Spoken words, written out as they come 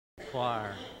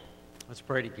choir. Let's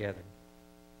pray together.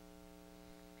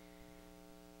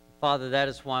 Father, that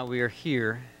is why we are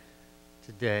here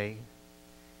today.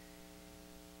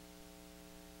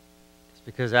 It's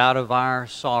because out of our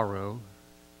sorrow,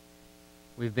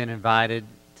 we've been invited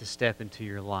to step into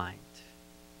your light.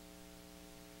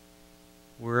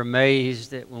 We're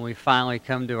amazed that when we finally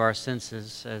come to our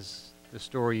senses, as the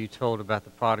story you told about the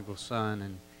prodigal son,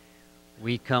 and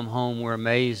we come home, we're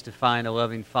amazed to find a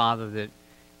loving Father that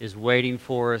is waiting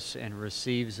for us and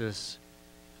receives us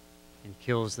and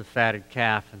kills the fatted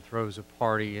calf and throws a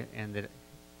party, and that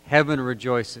heaven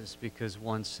rejoices because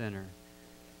one sinner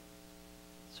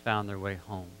has found their way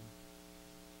home.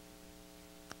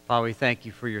 Father, we thank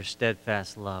you for your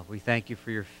steadfast love. We thank you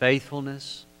for your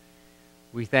faithfulness.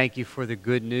 We thank you for the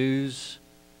good news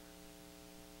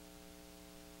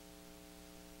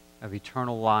of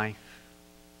eternal life.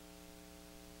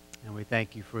 And we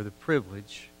thank you for the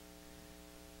privilege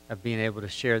of being able to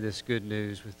share this good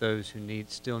news with those who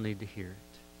still need to hear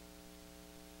it.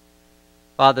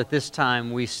 Father, at this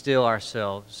time we still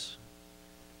ourselves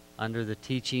under the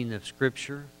teaching of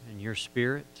Scripture and your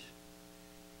Spirit.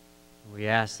 We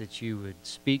ask that you would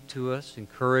speak to us,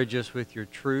 encourage us with your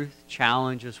truth,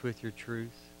 challenge us with your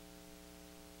truth.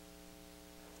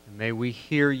 And may we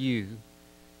hear you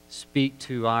speak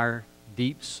to our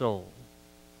deep soul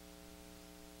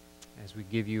as we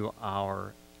give you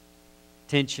our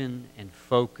attention and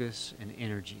focus and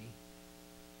energy.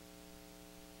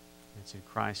 It's in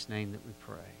Christ's name that we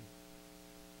pray.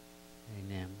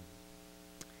 Amen.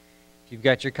 If you've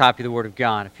got your copy of the Word of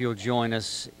God, if you'll join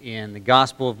us in the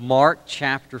Gospel of Mark,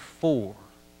 chapter 4.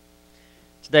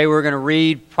 Today we're going to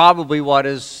read probably what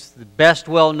is the best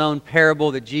well-known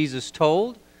parable that Jesus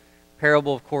told.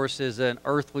 Parable, of course, is an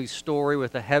earthly story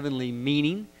with a heavenly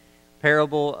meaning.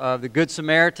 Parable of the Good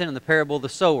Samaritan and the parable of the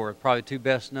sower, probably two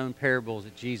best-known parables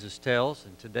that Jesus tells.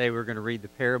 And today we're going to read the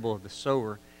parable of the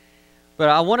sower. But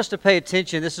I want us to pay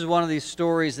attention. This is one of these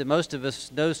stories that most of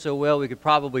us know so well we could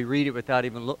probably read it without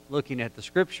even looking at the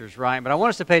Scriptures, right? But I want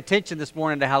us to pay attention this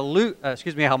morning to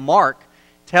how Mark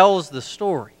tells the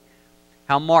story,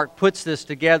 how Mark puts this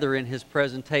together in his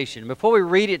presentation. Before we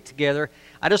read it together,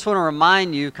 I just want to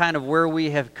remind you kind of where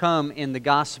we have come in the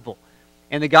Gospel.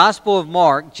 In the Gospel of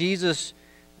Mark, Jesus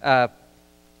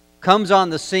comes on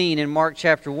the scene in Mark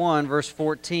chapter 1, verse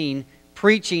 14,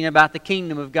 preaching about the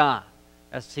kingdom of God.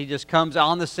 He just comes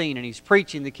on the scene and he's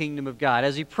preaching the kingdom of God.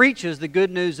 As he preaches the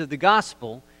good news of the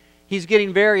gospel, he's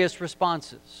getting various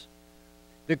responses.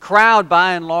 The crowd,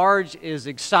 by and large, is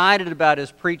excited about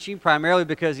his preaching, primarily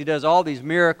because he does all these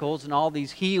miracles and all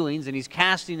these healings, and he's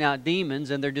casting out demons,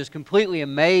 and they're just completely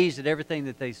amazed at everything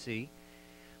that they see.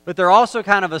 But they're also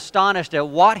kind of astonished at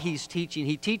what he's teaching.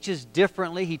 He teaches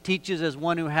differently. He teaches as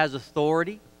one who has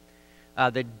authority.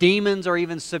 The demons are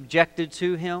even subjected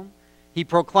to him. He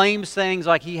proclaims things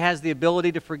like he has the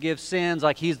ability to forgive sins,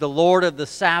 like he's the Lord of the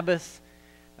Sabbath.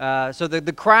 So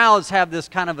the crowds have this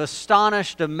kind of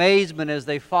astonished amazement as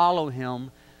they follow him.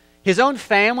 His own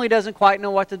family doesn't quite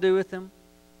know what to do with him.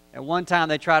 At one time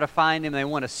they try to find him. They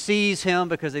want to seize him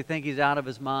because they think he's out of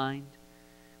his mind.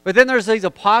 But then there's these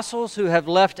apostles who have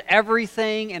left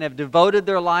everything and have devoted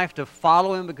their life to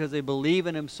follow him because they believe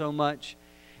in him so much.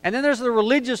 And then there's the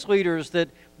religious leaders that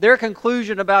their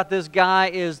conclusion about this guy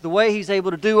is the way he's able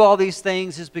to do all these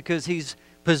things is because he's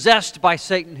possessed by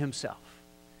Satan himself.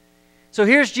 So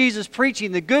here's Jesus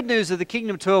preaching the good news of the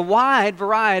kingdom to a wide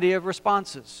variety of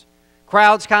responses.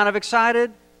 Crowd's kind of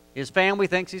excited. His family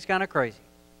thinks he's kind of crazy.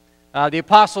 The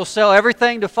apostles sell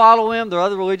everything to follow him. The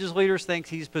other religious leaders think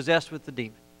he's possessed with the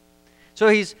demon. So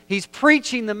he's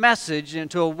preaching the message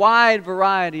into a wide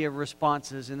variety of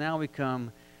responses. And now we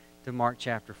come to Mark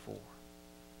chapter 4.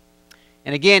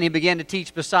 And again, he began to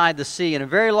teach beside the sea, and a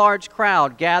very large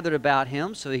crowd gathered about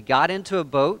him. So he got into a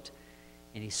boat,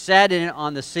 and he sat in it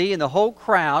on the sea, and the whole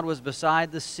crowd was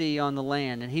beside the sea on the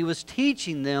land. And he was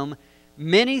teaching them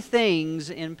many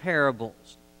things in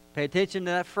parables. Pay attention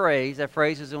to that phrase. That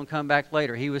phrase is going to come back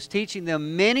later. He was teaching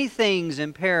them many things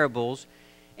in parables,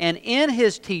 and in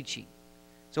his teaching.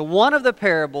 So one of the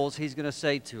parables he's going to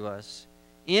say to us,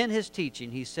 in his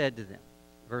teaching, he said to them,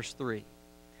 verse 3,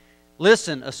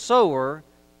 "Listen, a sower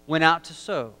went out to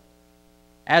sow.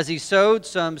 As he sowed,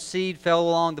 some seed fell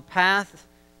along the path.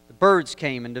 The birds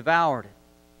came and devoured it.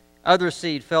 Other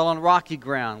seed fell on rocky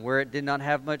ground where it did not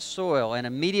have much soil, and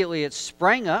immediately it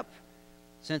sprang up,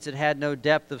 since it had no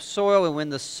depth of soil. And when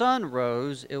the sun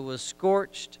rose, it was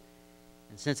scorched,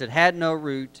 and since it had no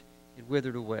root, it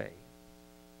withered away.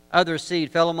 Other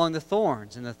seed fell among the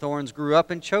thorns, and the thorns grew up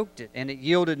and choked it, and it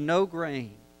yielded no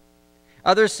grain.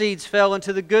 Other seeds fell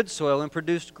into the good soil and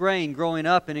produced grain, growing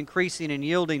up and increasing and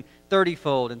yielding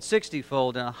 30-fold and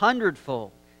 60-fold and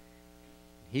 100-fold.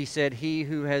 He said, he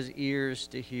who has ears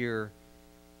to hear,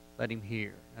 let him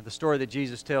hear. Now, the story that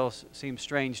Jesus tells seems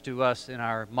strange to us in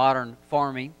our modern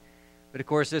farming. But, of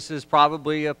course, this is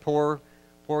probably a poor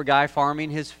guy farming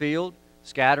his field,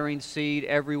 scattering seed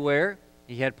everywhere.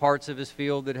 He had parts of his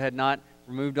field that had not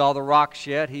removed all the rocks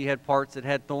yet. He had parts that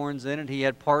had thorns in it. He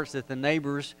had parts that the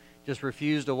neighbors just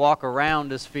refused to walk around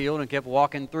this field and kept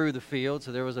walking through the field.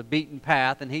 So there was a beaten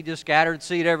path, and he just scattered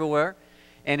seed everywhere.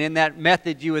 And in that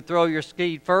method, you would throw your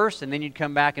seed first, and then you'd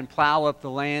come back and plow up the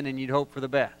land, and you'd hope for the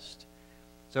best.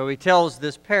 So he tells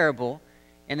this parable,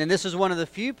 and then this is one of the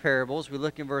few parables, we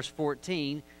look in verse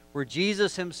 14, where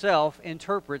Jesus himself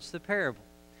interprets the parable.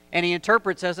 And he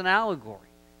interprets as an allegory.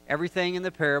 Everything in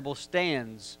the parable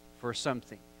stands for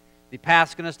something. The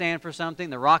path's going to stand for something.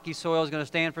 The rocky soil is going to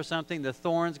stand for something. The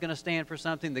thorn's going to stand for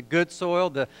something. The good soil,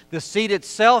 the seed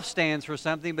itself stands for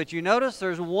something. But you notice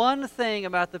there's one thing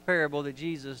about the parable that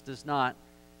Jesus does not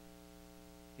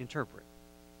interpret.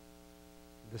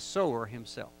 The sower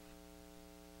himself.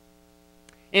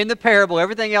 In the parable,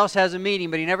 everything else has a meaning,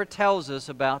 but he never tells us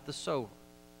about the sower.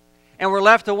 And we're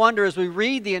left to wonder as we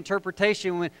read the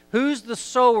interpretation, who's the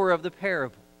sower of the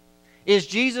parable? Is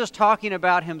Jesus talking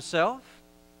about himself?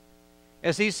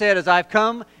 As he said, as I've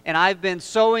come and I've been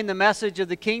sowing the message of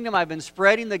the kingdom, I've been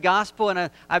spreading the gospel,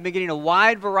 and I've been getting a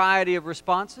wide variety of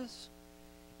responses.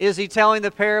 Is he telling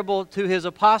the parable to his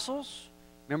apostles?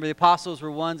 Remember, the apostles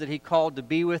were ones that he called to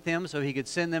be with him so he could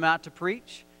send them out to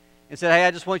preach. And said, hey,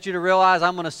 I just want you to realize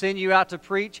I'm going to send you out to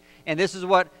preach, and this is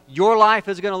what your life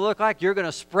is going to look like. You're going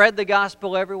to spread the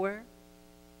gospel everywhere.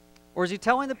 Or is he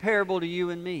telling the parable to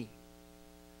you and me?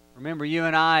 Remember, you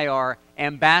and I are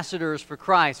ambassadors for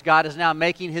Christ. God is now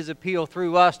making his appeal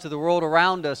through us to the world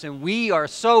around us, and we are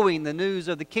sowing the news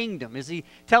of the kingdom. Is he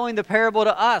telling the parable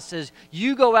to us? As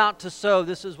you go out to sow,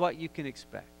 this is what you can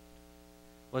expect.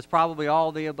 Well, it's probably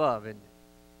all the above, isn't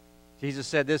it? Jesus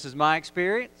said, this is my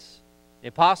experience. The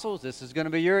apostles, this is going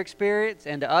to be your experience.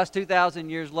 And to us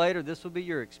 2,000 years later, this will be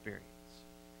your experience.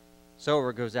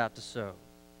 Sower goes out to sow.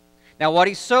 Now, what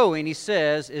he's sowing, he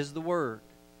says, is the word.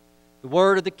 The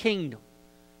word of the kingdom,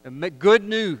 the good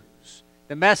news,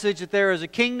 the message that there is a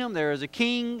kingdom, there is a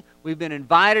king. We've been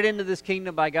invited into this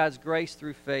kingdom by God's grace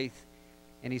through faith,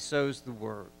 and he sows the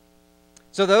word.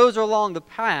 So those are along the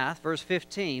path, verse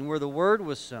 15, where the word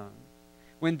was sown.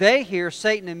 When they hear,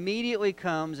 Satan immediately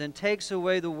comes and takes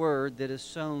away the word that is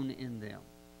sown in them.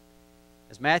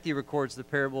 As Matthew records the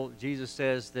parable, Jesus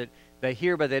says that they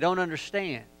hear but they don't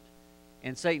understand,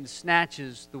 and Satan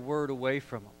snatches the word away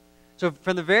from them. So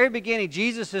from the very beginning,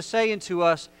 Jesus is saying to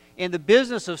us, in the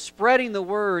business of spreading the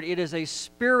word, it is a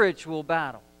spiritual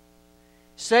battle.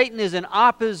 Satan is in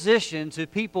opposition to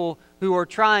people who are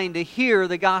trying to hear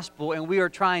the gospel, and we are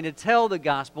trying to tell the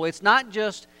gospel. It's not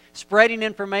just spreading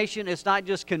information. It's not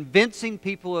just convincing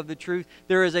people of the truth.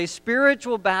 There is a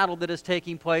spiritual battle that is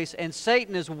taking place, and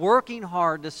Satan is working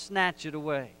hard to snatch it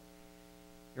away.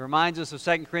 It reminds us of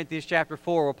 2 Corinthians chapter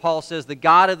 4, where Paul says, the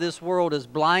God of this world is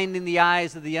blinding the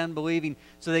eyes of the unbelieving,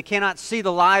 so they cannot see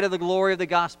the light of the glory of the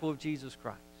gospel of Jesus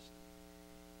Christ.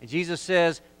 And Jesus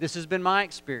says, this has been my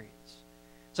experience.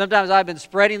 Sometimes I've been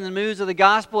spreading the news of the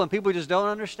gospel, and people just don't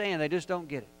understand. They just don't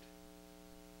get it.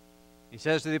 He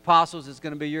says to the apostles, it's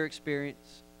going to be your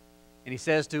experience. And he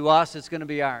says to us, it's going to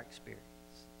be our experience.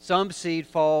 Some seed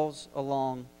falls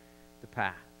along the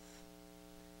path.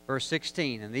 Verse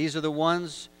 16, and these are the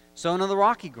ones sown on the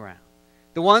rocky ground.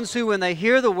 The ones who, when they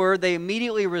hear the word, they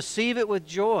immediately receive it with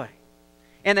joy.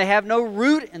 And they have no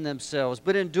root in themselves,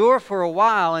 but endure for a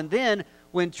while. And then,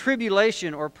 when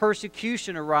tribulation or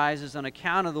persecution arises on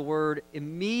account of the word,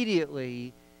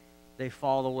 immediately they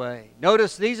fall away.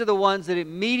 Notice, these are the ones that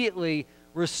immediately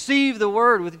receive the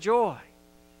word with joy.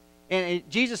 And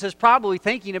Jesus is probably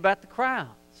thinking about the crowd.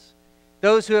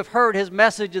 Those who have heard his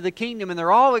message of the kingdom, and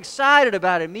they're all excited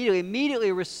about it,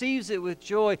 immediately receives it with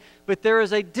joy. But there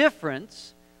is a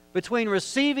difference between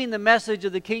receiving the message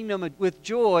of the kingdom with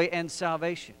joy and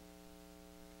salvation.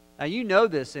 Now, you know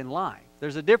this in life.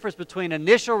 There's a difference between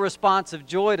initial response of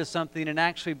joy to something and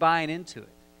actually buying into it.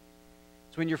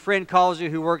 It's when your friend calls you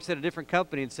who works at a different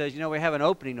company and says, you know, we have an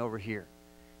opening over here.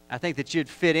 I think that you'd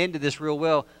fit into this real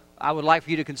well. I would like for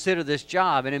you to consider this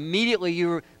job. And immediately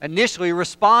you initially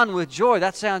respond with joy.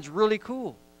 That sounds really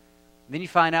cool. And then you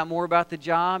find out more about the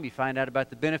job. You find out about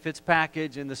the benefits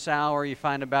package and the salary. You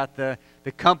find about the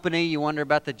company. You wonder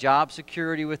about the job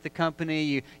security with the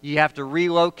company. You have to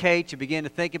relocate. You begin to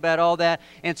think about all that.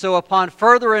 And so upon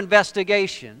further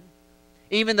investigation,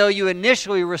 even though you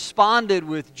initially responded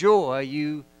with joy,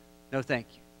 you No thank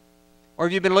you. Or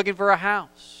have you been looking for a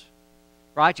house?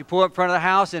 Right? You pull up in front of the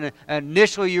house and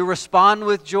initially you respond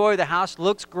with joy. The house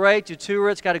looks great. You tour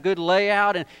it. It's got a good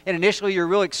layout. And initially you're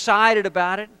real excited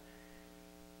about it.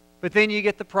 But then you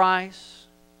get the price.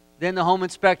 Then the home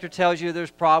inspector tells you there's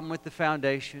a problem with the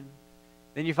foundation.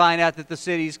 Then you find out that the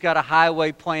city's got a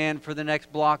highway plan for the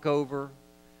next block over.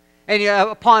 And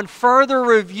upon further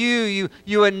review,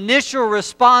 your initial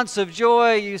response of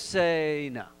joy, you say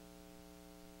no.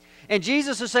 And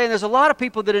Jesus is saying there's a lot of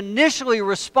people that initially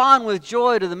respond with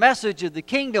joy to the message of the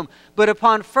kingdom, but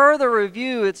upon further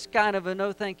review, it's kind of a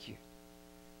no thank you.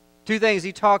 Two things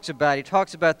he talks about. He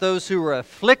talks about those who are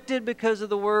afflicted because of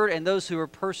the word and those who are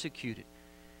persecuted.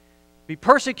 Be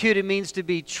persecuted means to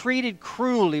be treated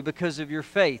cruelly because of your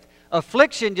faith.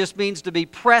 Affliction just means to be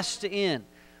pressed in.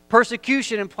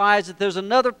 Persecution implies that there's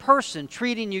another person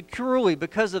treating you cruelly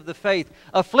because of the faith.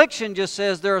 Affliction just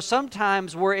says there are some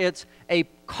times where it's a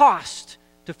cost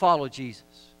to follow Jesus.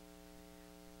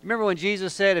 Remember when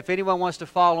Jesus said, if anyone wants to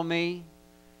follow me,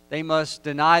 they must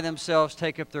deny themselves,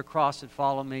 take up their cross, and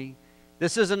follow me.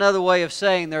 This is another way of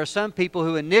saying there are some people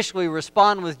who initially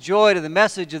respond with joy to the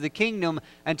message of the kingdom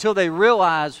until they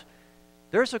realize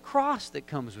there's a cross that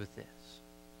comes with this.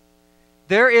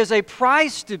 There is a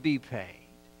price to be paid.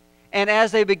 And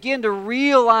as they begin to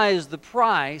realize the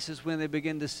price is when they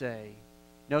begin to say,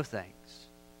 no thanks,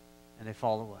 and they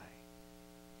fall away.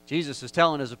 Jesus is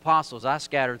telling his apostles, I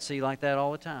scattered seed like that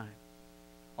all the time.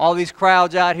 All these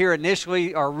crowds out here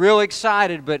initially are real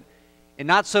excited, but in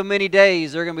not so many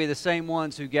days, they're going to be the same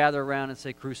ones who gather around and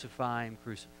say, crucify him,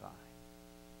 crucify him.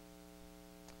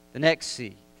 The next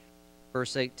seed,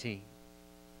 verse 18.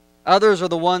 Others are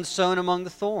the ones sown among the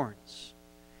thorns.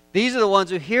 These are the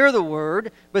ones who hear the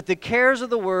word, but the cares of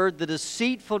the word, the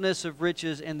deceitfulness of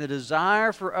riches, and the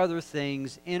desire for other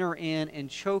things enter in and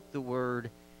choke the word,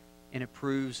 and it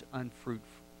proves unfruitful.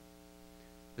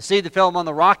 The seed that fell among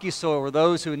the rocky soil were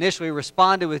those who initially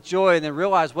responded with joy and then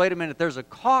realized, wait a minute, there's a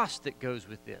cost that goes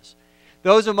with this.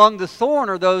 Those among the thorn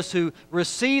are those who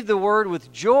receive the word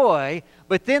with joy,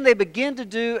 but then they begin to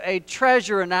do a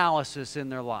treasure analysis in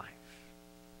their life.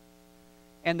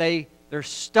 And they're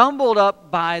stumbled up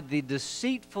by the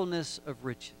deceitfulness of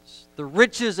riches, the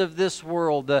riches of this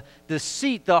world, the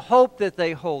deceit, the hope that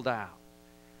they hold out.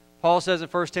 Paul says in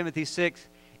 1 Timothy 6,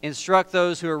 instruct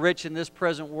those who are rich in this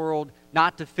present world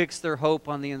not to fix their hope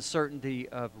on the uncertainty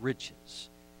of riches.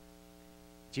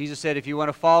 Jesus said, if you want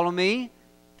to follow me,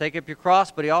 take up your cross,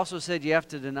 but he also said you have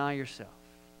to deny yourself.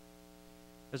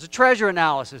 There's a treasure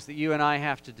analysis that you and I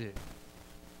have to do.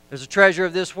 There's a treasure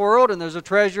of this world and there's a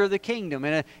treasure of the kingdom.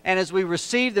 And as we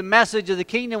receive the message of the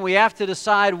kingdom, we have to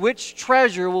decide which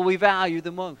treasure will we value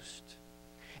the most.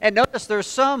 And notice there's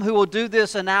some who will do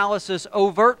this analysis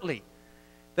overtly.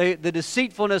 The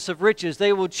deceitfulness of riches.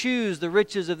 They will choose the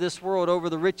riches of this world over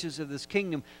the riches of this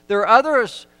kingdom. There are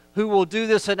others who will do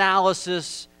this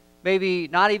analysis maybe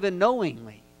not even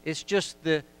knowingly. It's just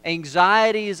the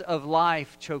anxieties of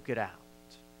life choke it out.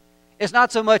 It's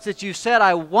not so much that you said,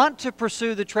 I want to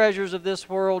pursue the treasures of this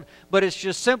world, but it's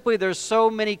just simply there's so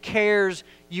many cares.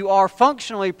 You are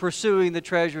functionally pursuing the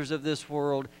treasures of this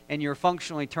world, and you're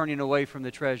functionally turning away from the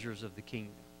treasures of the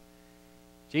kingdom.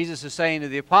 Jesus is saying to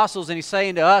the apostles, and he's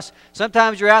saying to us,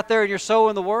 sometimes you're out there and you're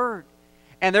sowing the word.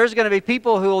 And there's going to be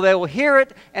people who they will hear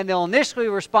it, and they'll initially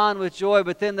respond with joy,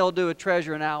 but then they'll do a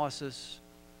treasure analysis,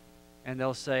 and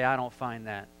they'll say, I don't find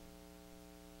that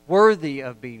worthy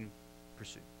of being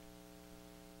pursued.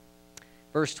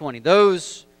 Verse 20,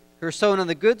 those who are sown on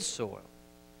the good soil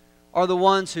are the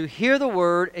ones who hear the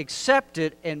word, accept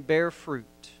it, and bear fruit.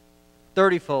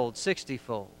 30-fold,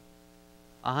 60-fold,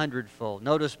 100-fold.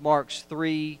 Notice Mark's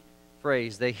three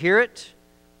phrases. They hear it,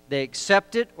 they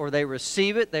accept it, or they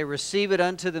receive it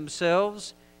unto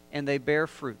themselves, and they bear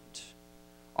fruit.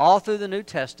 All through the New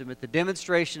Testament, the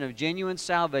demonstration of genuine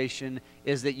salvation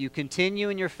is that you continue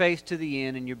in your faith to the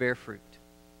end and you bear fruit.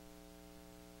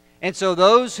 And so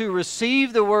those who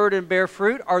receive the word and bear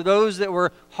fruit are those that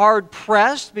were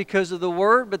hard-pressed because of the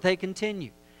word, but they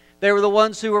continued. They were the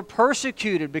ones who were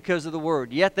persecuted because of the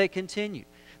word, yet they continued.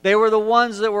 They were the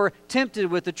ones that were tempted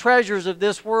with the treasures of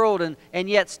this world and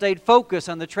yet stayed focused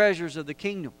on the treasures of the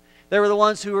kingdom. They were the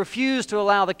ones who refused to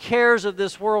allow the cares of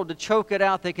this world to choke it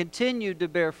out. They continued to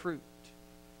bear fruit.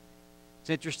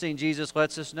 It's interesting, Jesus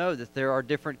lets us know that there are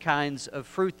different kinds of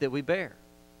fruit that we bear.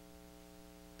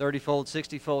 30-fold,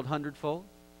 60-fold, 100-fold.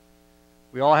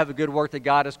 We all have a good work that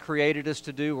God has created us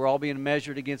to do. We're all being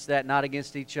measured against that, not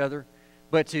against each other.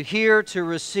 But to hear, to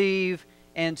receive,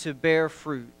 and to bear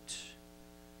fruit.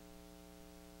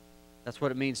 That's what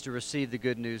it means to receive the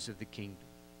good news of the kingdom.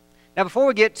 Now, before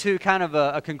we get to kind of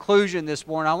a conclusion this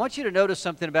morning, I want you to notice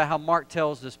something about how Mark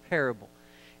tells this parable.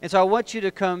 And so I want you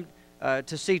to come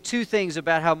to see two things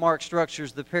about how Mark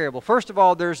structures the parable. First of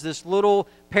all, there's this little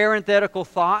parenthetical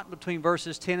thought between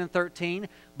verses 10 and 13,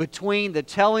 between the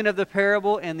telling of the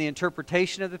parable and the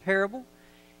interpretation of the parable.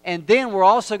 And then we're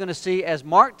also going to see, as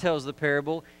Mark tells the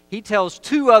parable, he tells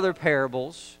two other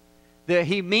parables that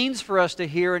he means for us to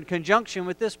hear in conjunction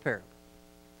with this parable.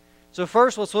 So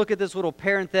first, let's look at this little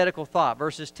parenthetical thought,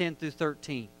 verses 10 through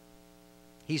 13.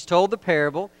 He's told the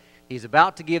parable. He's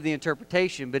about to give the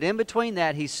interpretation. But in between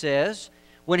that, he says,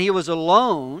 when he was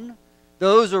alone,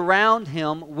 those around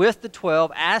him with the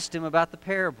 12 asked him about the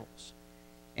parables.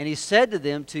 And he said to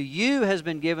them, to you has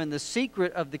been given the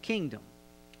secret of the kingdom.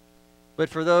 But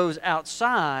for those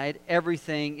outside,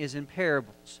 everything is in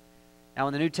parables. Now,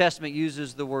 when the New Testament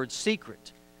uses the word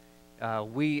secret,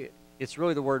 it's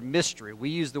really the word mystery. We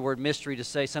use the word mystery to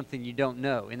say something you don't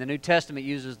know. In the New Testament, it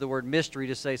uses the word mystery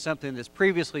to say something that's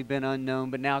previously been unknown,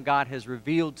 but now God has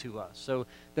revealed to us. So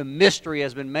the mystery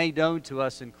has been made known to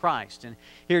us in Christ. And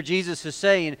here Jesus is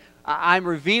saying, I'm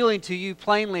revealing to you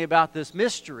plainly about this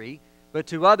mystery, but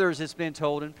to others it's been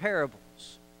told in parables.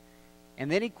 And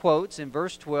then he quotes in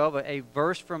verse 12 a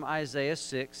verse from Isaiah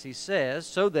 6. He says,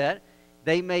 so that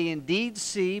they may indeed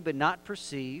see but not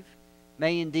perceive,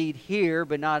 may indeed hear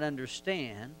but not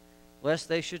understand, lest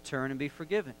they should turn and be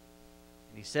forgiven.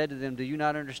 And he said to them, do you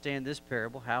not understand this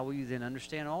parable? How will you then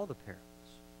understand all the parables?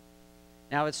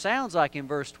 Now it sounds like in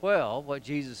verse 12 what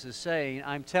Jesus is saying,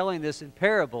 I'm telling this in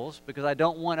parables because I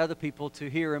don't want other people to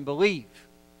hear and believe,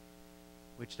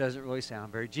 which doesn't really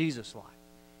sound very Jesus-like.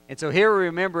 And so here we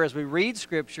remember as we read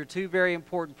Scripture two very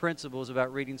important principles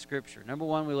about reading Scripture. Number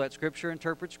one, we let Scripture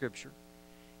interpret Scripture.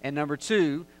 And number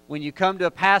two, when you come to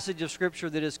a passage of Scripture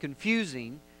that is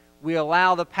confusing, we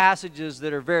allow the passages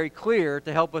that are very clear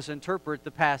to help us interpret the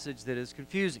passage that is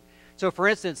confusing. So for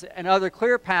instance, in other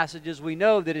clear passages, we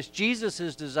know that it's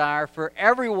Jesus' desire for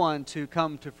everyone to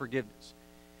come to forgiveness.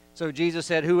 So Jesus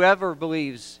said, whoever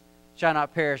believes shall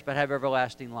not perish but have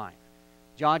everlasting life.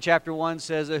 John chapter 1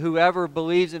 says that whoever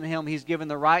believes in Him, He's given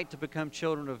the right to become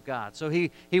children of God. So He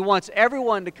wants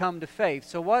everyone to come to faith.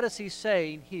 So what is He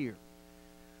saying here?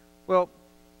 Well,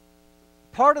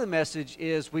 part of the message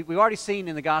is, we've already seen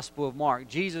in the Gospel of Mark,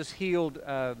 Jesus healed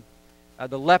the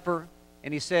leper,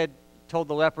 and He told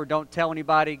the leper, don't tell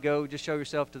anybody, go just show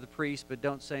yourself to the priest, but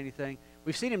don't say anything.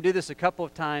 We've seen Him do this a couple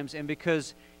of times, and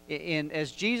because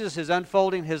as Jesus is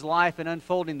unfolding His life and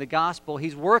unfolding the Gospel,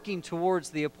 He's working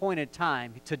towards the appointed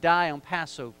time to die on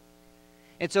Passover.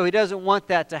 And so He doesn't want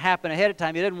that to happen ahead of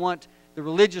time. He doesn't want the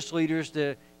religious leaders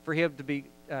for Him to be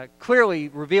clearly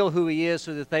reveal who He is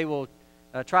so that they will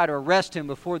try to arrest Him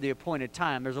before the appointed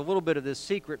time. There's a little bit of this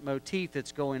secret motif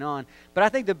that's going on. But I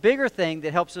think the bigger thing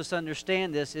that helps us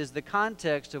understand this is the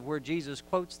context of where Jesus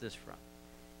quotes this from.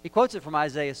 He quotes it from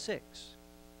Isaiah 6.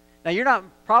 Now, you're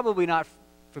probably not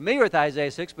familiar with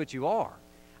Isaiah 6, but you are.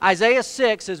 Isaiah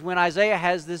 6 is when Isaiah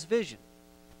has this vision.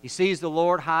 He sees the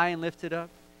Lord high and lifted up.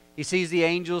 He sees the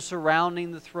angels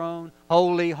surrounding the throne.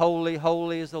 Holy, holy,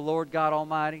 holy is the Lord God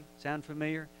Almighty. Sound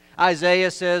familiar? Isaiah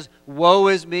says, woe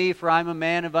is me, for I'm a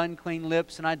man of unclean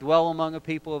lips, and I dwell among a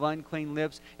people of unclean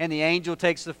lips. And the angel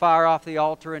takes the fire off the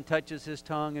altar and touches his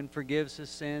tongue and forgives his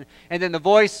sin. And then the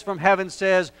voice from heaven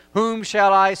says, whom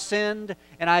shall I send?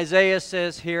 And Isaiah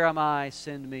says, here am I,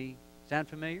 send me. Sound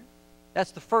familiar?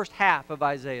 That's the first half of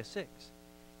Isaiah 6.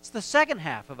 It's the second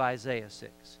half of Isaiah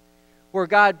 6. Where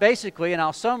God basically, and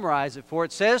I'll summarize it for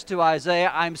it, says to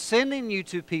Isaiah, I'm sending you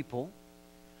to people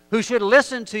who should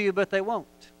listen to you, but they won't.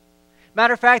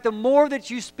 Matter of fact, the more that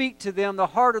you speak to them, the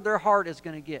harder their heart is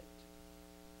going to get.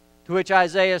 To which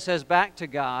Isaiah says back to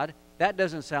God, that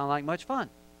doesn't sound like much fun.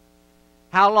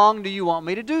 How long do you want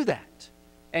me to do that?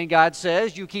 And God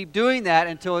says, you keep doing that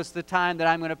until it's the time that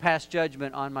I'm going to pass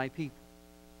judgment on my people.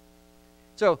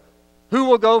 So, who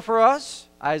will go for us?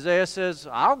 Isaiah says,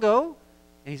 I'll go.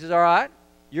 And he says, all right,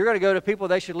 you're going to go to people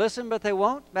they should listen, but they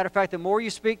won't. Matter of fact, the more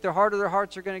you speak, the harder their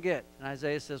hearts are going to get. And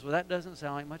Isaiah says, well, that doesn't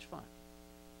sound like much fun.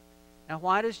 Now,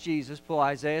 why does Jesus pull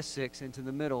Isaiah 6 into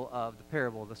the middle of the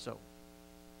parable of the sower?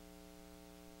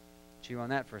 Chew on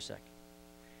that for a second.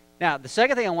 Now, the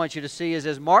second thing I want you to see is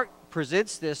as Mark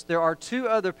presents this, there are two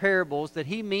other parables that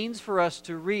he means for us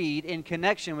to read in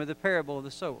connection with the parable of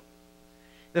the sower.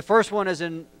 The first one is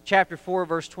in chapter 4,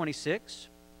 verse 26.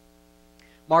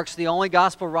 Mark's the only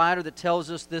gospel writer that tells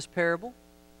us this parable.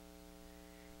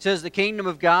 It says, the kingdom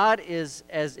of God is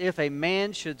as if a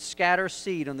man should scatter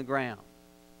seed on the ground.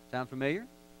 Sound familiar?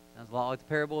 Sounds a lot like the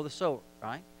parable of the sower,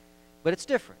 right? But it's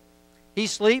different. He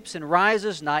sleeps and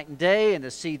rises night and day, and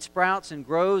the seed sprouts and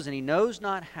grows, and he knows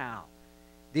not how.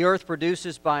 The earth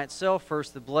produces by itself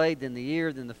first the blade, then the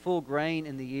ear, then the full grain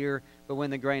in the ear. But when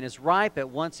the grain is ripe, at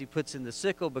once he puts in the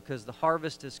sickle because the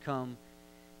harvest has come.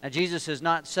 Now, Jesus is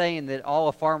not saying that all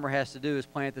a farmer has to do is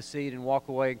plant the seed and walk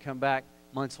away and come back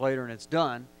months later and it's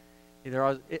done.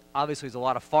 Obviously, there's a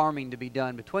lot of farming to be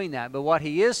done between that. But what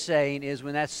he is saying is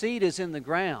when that seed is in the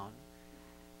ground,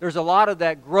 there's a lot of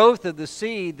that growth of the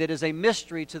seed that is a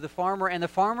mystery to the farmer, and the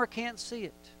farmer can't see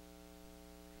it.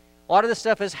 A lot of this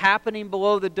stuff is happening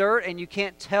below the dirt, and you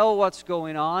can't tell what's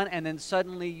going on, and then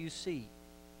suddenly you see.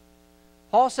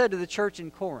 Paul said to the church in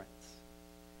Corinth,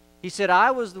 he said,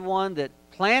 I was the one that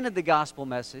planted the gospel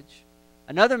message.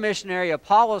 Another missionary,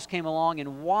 Apollos, came along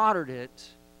and watered it,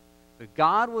 but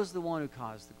God was the one who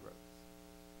caused the growth.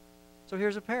 So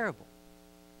here's a parable.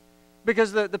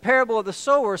 Because the parable of the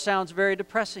sower sounds very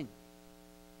depressing.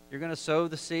 You're going to sow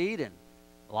the seed, and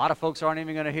a lot of folks aren't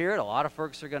even going to hear it. A lot of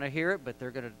folks are going to hear it, but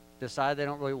they're going to decide they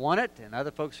don't really want it, and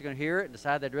other folks are going to hear it and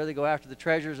decide they'd really go after the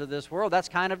treasures of this world. That's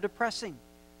kind of depressing.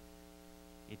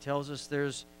 He tells us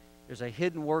there's a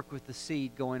hidden work with the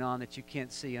seed going on that you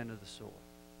can't see under the soil.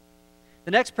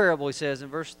 The next parable, he says in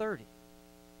verse 30,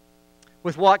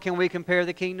 with what can we compare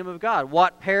the kingdom of God?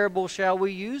 What parable shall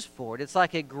we use for it? It's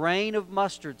like a grain of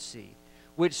mustard seed,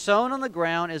 which sown on the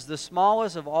ground is the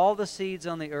smallest of all the seeds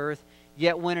on the earth.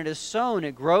 Yet when it is sown,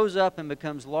 it grows up and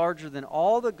becomes larger than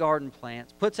all the garden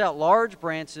plants, puts out large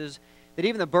branches that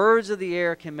even the birds of the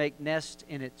air can make nests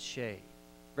in its shade.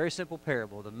 Very simple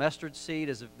parable. The mustard seed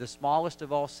is the smallest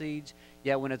of all seeds,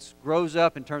 yet when it grows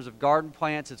up in terms of garden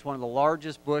plants, it's one of the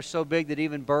largest bush, so big that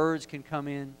even birds can come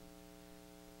in.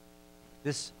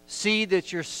 This seed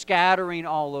that you're scattering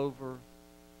all over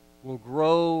will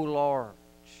grow large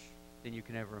than you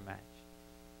can ever imagine.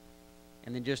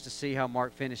 And then just to see how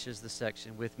Mark finishes the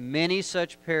section. With many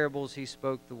such parables he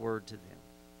spoke the word to them,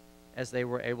 as they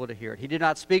were able to hear it. He did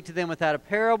not speak to them without a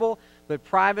parable, but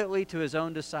privately to his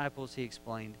own disciples he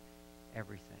explained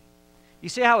everything. You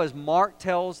see how as Mark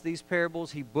tells these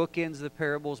parables, he bookends the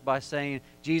parables by saying,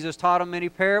 Jesus taught them many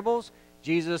parables.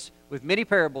 Jesus, with many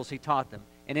parables, he taught them.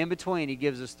 And in between, he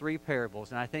gives us three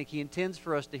parables. And I think he intends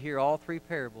for us to hear all three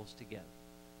parables together.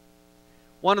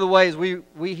 One of the ways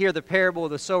we hear the parable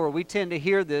of the sower, we tend to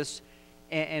hear this,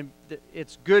 and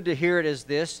it's good to hear it as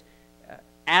this,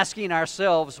 asking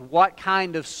ourselves, what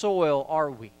kind of soil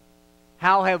are we?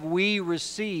 How have we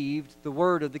received the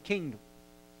word of the kingdom?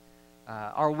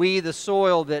 Are we the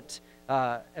soil that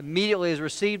immediately has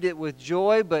received it with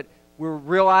joy, but we're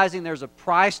realizing there's a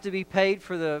price to be paid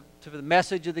for the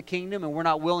message of the kingdom, and we're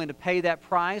not willing to pay that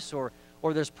price, or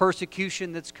there's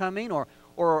persecution that's coming, or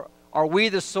are we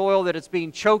the soil that it's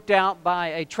being choked out by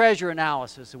a treasure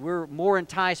analysis, and we're more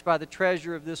enticed by the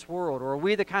treasure of this world? Or are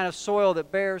we the kind of soil that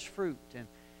bears fruit?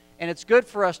 And it's good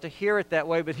for us to hear it that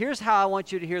way, but here's how I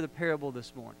want you to hear the parable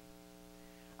this morning.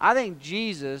 I think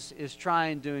Jesus is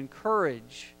trying to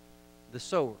encourage the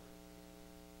sower.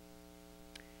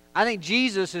 I think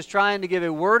Jesus is trying to give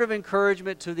a word of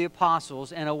encouragement to the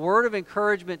apostles and a word of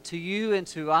encouragement to you and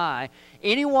to I.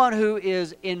 Anyone who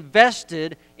is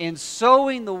invested in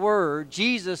sowing the word,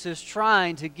 Jesus is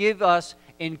trying to give us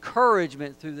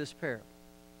encouragement through this parable.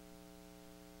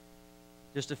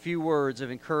 Just a few words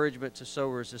of encouragement to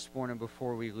sowers this morning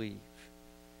before we leave.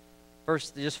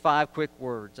 First, just 5 quick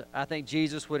words. I think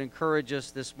Jesus would encourage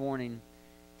us this morning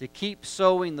to keep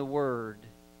sowing the word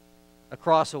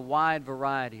across a wide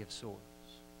variety of soils.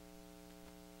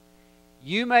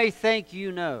 You may think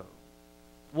you know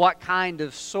what kind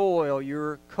of soil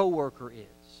your coworker is,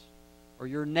 or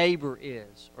your neighbor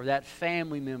is, or that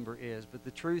family member is, but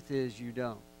the truth is you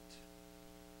don't.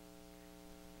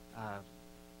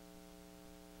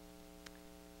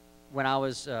 When I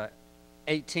was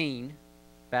 18,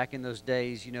 back in those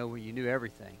days, you know, where you knew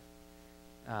everything,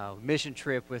 mission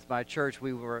trip with my church,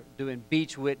 we were doing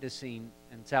beach witnessing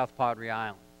in South Padre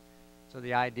Island. So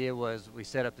the idea was we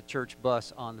set up the church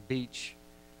bus on the beach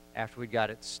after we got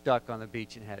it stuck on the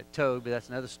beach and had it towed, but that's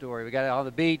another story. We got it on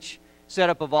the beach, set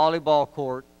up a volleyball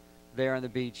court there on the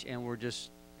beach, and we're just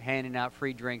handing out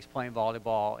free drinks, playing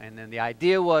volleyball. And then the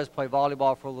idea was play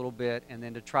volleyball for a little bit and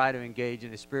then to try to engage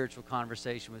in a spiritual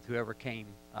conversation with whoever came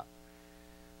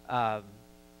up.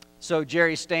 So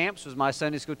Jerry Stamps was my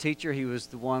Sunday school teacher. He was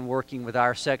the one working with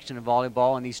our section of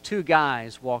volleyball, and these two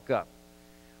guys walk up.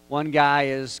 One guy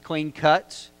is clean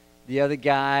cut. The other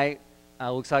guy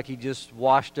looks like he just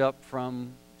washed up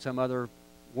from some other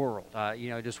world.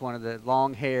 Just one of the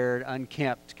long-haired,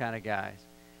 unkempt kind of guys.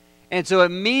 And so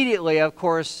immediately, of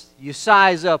course, you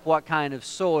size up what kind of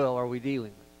soil are we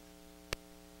dealing with.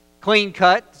 Clean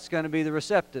cut is going to be the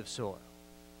receptive soil.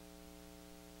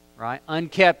 Right?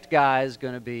 Unkept guy is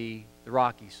going to be the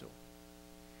rocky soil.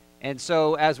 And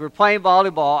so as we're playing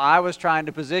volleyball, I was trying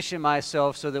to position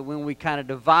myself so that when we kind of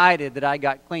divided, that I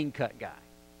got clean-cut guy,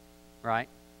 right?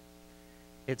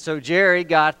 And so Jerry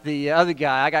got the other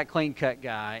guy, I got clean-cut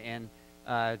guy, and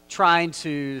trying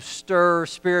to stir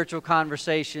spiritual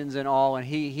conversations and all, and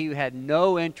he had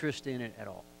no interest in it at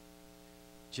all.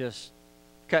 Just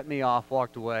cut me off,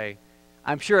 walked away.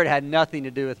 I'm sure it had nothing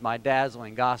to do with my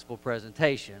dazzling gospel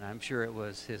presentation. I'm sure it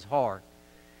was his heart.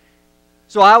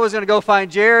 So I was going to go find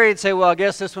Jerry and say, well, I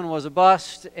guess this one was a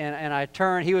bust. And I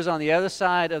turned. He was on the other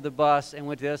side of the bus and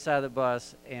went to the other side of the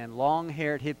bus. And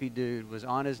long-haired hippie dude was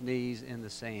on his knees in the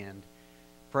sand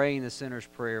praying the sinner's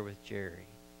prayer with Jerry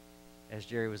as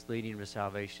Jerry was leading him to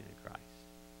salvation in Christ.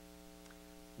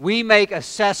 We make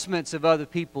assessments of other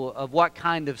people of what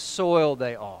kind of soil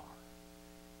they are.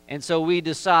 And so we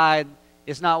decide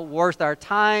it's not worth our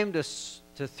time to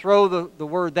throw the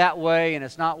word that way, and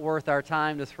it's not worth our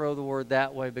time to throw the word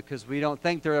that way because we don't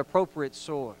think they're appropriate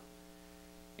soil.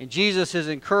 And Jesus is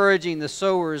encouraging the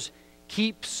sowers,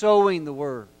 keep sowing the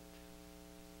word.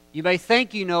 You may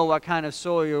think you know what kind of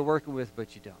soil you're working with,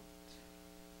 but you don't.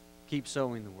 Keep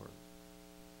sowing the word.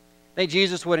 I think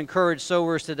Jesus would encourage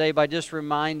sowers today by just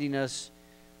reminding us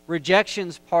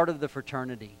rejection's part of the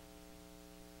fraternity.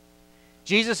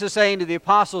 Jesus is saying to the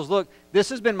apostles, look, this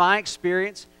has been my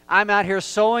experience. I'm out here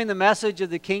sowing the message of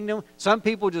the kingdom. Some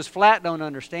people just flat don't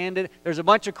understand it. There's a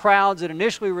bunch of crowds that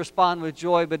initially respond with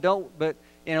joy, but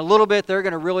in a little bit they're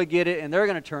going to really get it and they're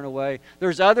going to turn away.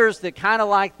 There's others that kind of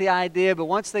like the idea, but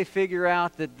once they figure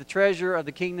out that the treasure of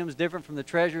the kingdom is different from the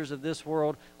treasures of this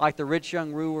world, like the rich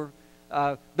young ruler,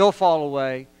 they'll fall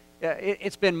away.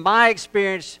 It's been my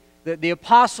experience, that the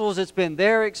apostles, it's been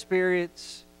their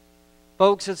experience.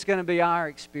 Folks, it's going to be our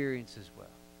experience as well.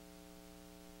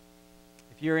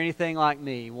 If you're anything like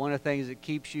me, one of the things that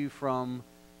keeps you from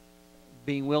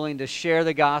being willing to share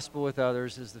the gospel with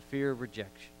others is the fear of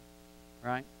rejection,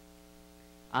 right?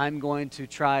 I'm going to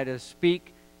try to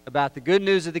speak about the good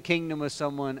news of the kingdom with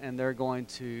someone, and they're going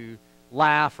to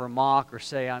laugh or mock or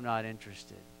say, I'm not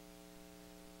interested.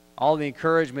 All the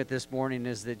encouragement this morning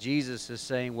is that Jesus is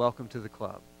saying, welcome to the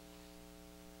club.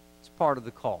 It's part of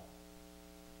the call.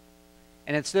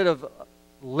 And instead of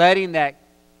letting that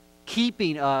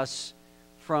keeping us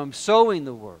from sowing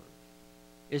the word,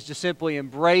 is to simply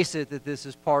embrace it, that this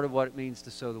is part of what it means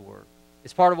to sow the word.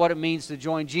 It's part of what it means to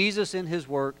join Jesus in his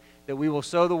work, that we will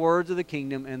sow the words of the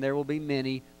kingdom, and there will be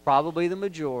many, probably the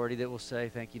majority, that will say,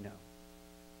 thank you, no.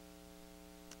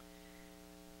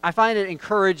 I find it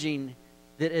encouraging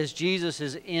that as Jesus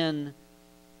is in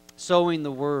sowing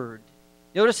the word,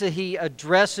 notice that he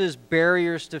addresses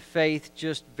barriers to faith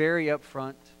just very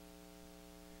upfront.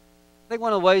 I think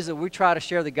one of the ways that we try to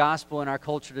share the gospel in our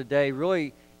culture today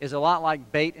really is a lot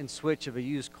like bait and switch of a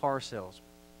used car salesman.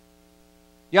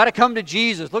 You got to come to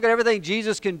Jesus. Look at everything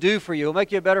Jesus can do for you. He'll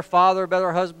make you a better father, a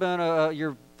better husband.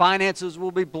 Your finances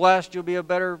will be blessed. You'll be a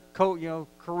better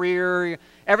career.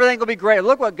 Everything will be great.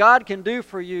 Look what God can do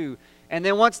for you. And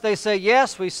then once they say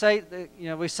yes, we say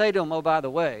to them, oh, by the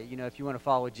way, if you want to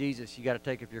follow Jesus, you got to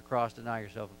take up your cross, deny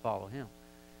yourself, and follow him.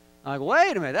 I'm like,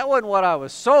 wait a minute, that wasn't what I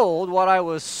was sold. What I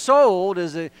was sold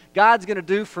is that God's going to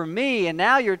do for me, and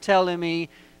now you're telling me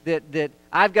that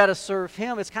I've got to serve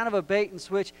him. It's kind of a bait and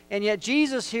switch, and yet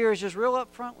Jesus here is just real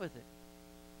upfront with it.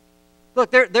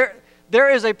 Look, there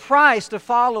is a price to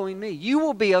following me. You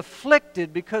will be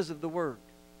afflicted because of the word.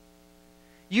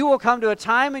 You will come to a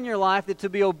time in your life that to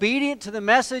be obedient to the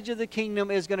message of the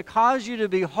kingdom is going to cause you to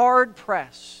be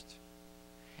hard-pressed,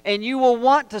 and you will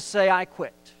want to say, I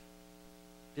quit.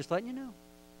 Just letting you know.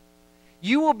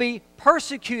 You will be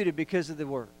persecuted because of the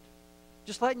word.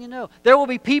 Just letting you know. There will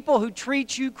be people who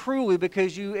treat you cruelly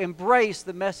because you embrace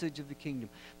the message of the kingdom.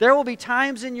 There will be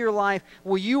times in your life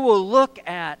where you will look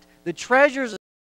at the treasures